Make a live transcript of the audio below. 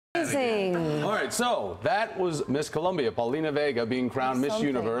amazing. All right, so that was Miss Colombia, Paulina Vega, being crowned Miss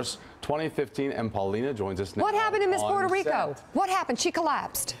Universe 2015, and Paulina joins us now. What happened to Miss Puerto Rico? Set. What happened? She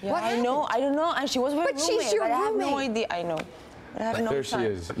collapsed. Yeah, what happened? I don't know, and she was with But she's your I have no roommate. idea. I know. I have no There time. she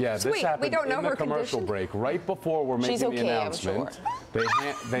is. Yeah, Sweet. this happened We don't know in the her commercial condition? break, right before we're making She's the okay, I'm announcement.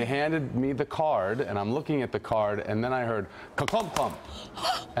 sure. They handed me the card, and I'm looking at the card, and then I heard clump clump,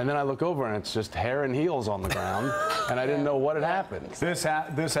 and then I look over, and it's just hair and heels on the ground, and I didn't know what had happened. This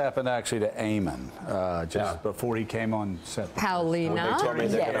happened actually to Eamon just before he came on set. Paulina? They told me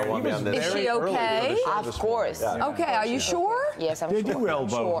they're going to want me on this. Is she okay? Of course. Okay, are you sure? Yes, I'm Did sure. you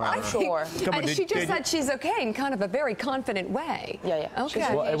elbow her? I'm sure. She just said she's okay in kind of a very confident way. Yeah.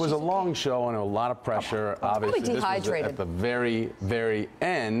 Okay. Well, it was a long show and a lot of pressure. Obviously, this was dehydrated. at the very, very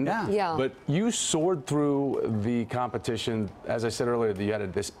end. Yeah. But you soared through the competition. As I said earlier, that you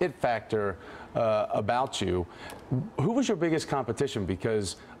had this it factor about you. Who was your biggest competition?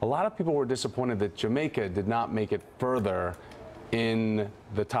 Because a lot of people were disappointed that Jamaica did not make it further in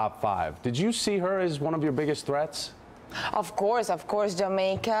the top 5. Did you see her as one of your biggest threats? Of course,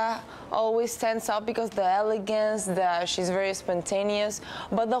 Jamaica always stands up because the elegance, she's very spontaneous.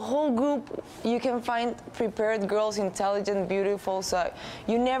 But the whole group, you can find prepared girls, intelligent, beautiful. So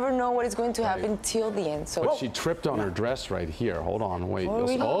you never know what is going to happen till the end. So But she tripped on her dress right here. Hold on, wait.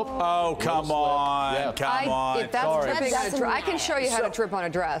 Oh, come on, Yeah. come on. If that's tripping on a dress, I can show you how to trip on a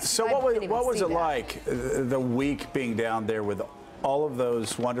dress. So what was it like the week being down there with all of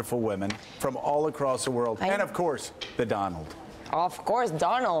those wonderful women from all across the world, and of course, the Donald? Of course,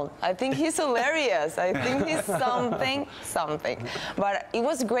 Donald. I think he's hilarious. I think he's something. But it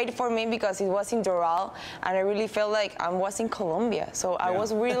was great for me because it was in Doral, and I really felt like I was in Colombia. So I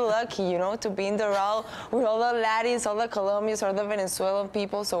was really lucky, you know, to be in Doral with all the Latins, all the Colombians, all the Venezuelan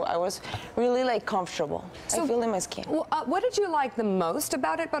people. So I was really like comfortable. I feel in my skin. What did you like the most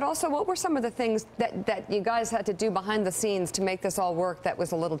about it? But also, what were some of the things that you guys had to do behind the scenes to make this all work that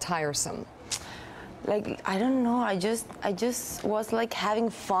was a little tiresome? Like, I don't know, I just was like having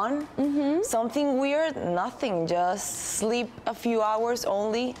fun. Something weird, nothing, just sleep a few hours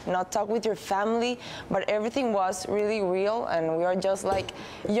only, not talk with your family, but everything was really real, and we are just like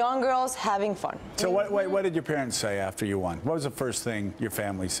young girls having fun. So what did your parents say after you won? What was the first thing your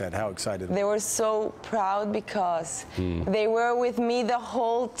family said? How excited? They were so proud because they were with me the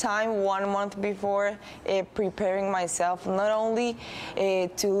whole time, 1 month before, preparing myself, not only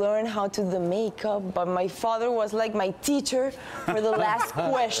to learn how to do the makeup, but my father was like my teacher for the last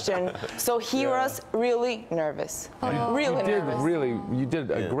question. So he was really nervous. Really nervous. You did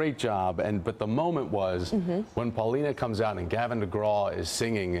a great job, but the moment was when Paulina comes out and Gavin DeGraw is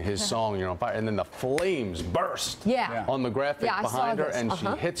singing his song, You're on Fire, and then the flames burst on the graphic behind her, and she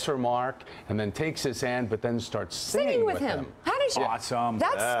hits her mark and then takes his hand, but then starts singing with him. How did she? Awesome.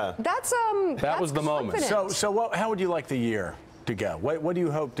 That was the moment. So how would you like the year to go? What do you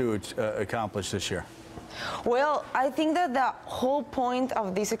hope to accomplish this year? Well, I think that the whole point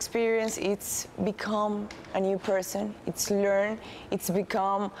of this experience is become a new person. It's learn. It's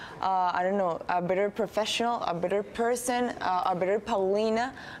become, I don't know, a better professional, a better person, a better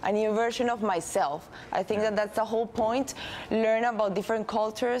Paulina, a new version of myself. I think that that's the whole point. Learn about different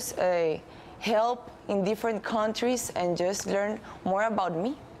cultures, help in different countries, and just learn more about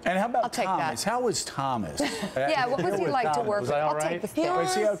me. And how about take Thomas? that. How was Thomas? Yeah, what was he like to work with? I'll take the stick.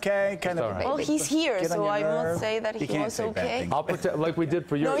 Was he okay? Kind of. right. Well, he's here, so I must say that he was say bad okay. things. I'll pretend like we did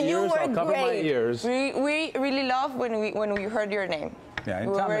for your No, you ears. were I'll cover my great. ears. We really loved when we heard your name. Yeah, we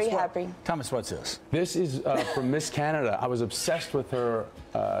were very happy. Thomas, what's this? This is from Miss Canada. I was obsessed with her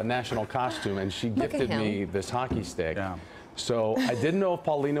national costume, and she gifted me this hockey stick. Yeah. So I didn't know if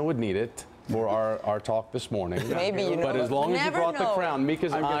Paulina would need it for our talk this morning. Maybe, you know. But as long as you brought the crown,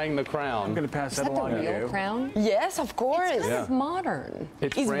 Mika's eyeing the crown. I'm going to pass Is that that the along to real you. crown? Yes, of course. It's kind of modern.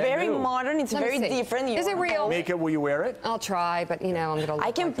 It's brand very new. modern. It's Let me very see. different. Is it real? Mika, will you wear it? I'll try, but you know, I'm gonna.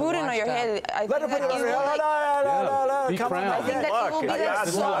 I can put it on your head. I Let her think put it on that your it will, head. like, Be Come on. crowned. I think that it will be like This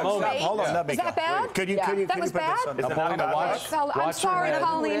is the so moment. great. Hold on, Yeah. let me Is that go. bad? Could you That put was this bad? on? Paulina, watch. I'm watch sorry, your head.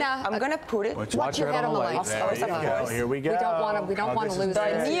 Paulina. I'm gonna put it. Watch your head on the lights. There you go. Here we go. We don't want to lose The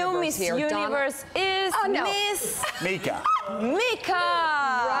this new Miss here. Universe is no. Miss Mika. Mika.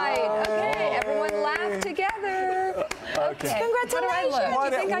 Right. Okay. Everyone laugh together. Congratulations. How do I look? What,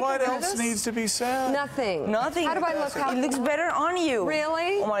 Do you think I what can wear else this? needs to be said? Nothing. Nothing. How do I look? It looks better on you.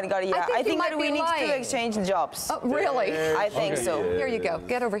 Really? Oh my God, yeah. I think you that might we be need lying. to exchange jobs. Oh, really? I think so. Here you go.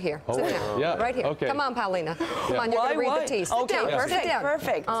 Get over here. Sit down. yeah. Right here. Okay. Come on, Paulina. Come on, you're going to read the tea. Sit Okay, down. perfect, Sit down.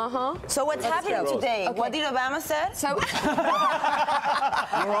 perfect. Uh-huh. So what's happening go. today? Okay. What did Obama say? So,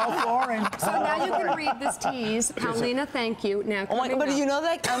 You're all flooring. so now you can read this tease. Paulina, thank you. Now, Oh my God, but coming you up. know,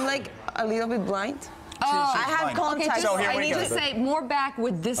 like I'm like a little bit blind. Oh, I have blind. Okay, contact. just, So here I we need go. to say more back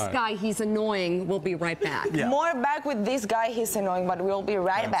with this guy. He's annoying. We'll be right back. Yeah. More back with this guy. He's annoying, but we'll be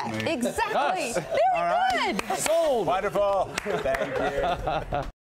right back. Exactly. Us. Very good. Sold. Wonderful. Thank you.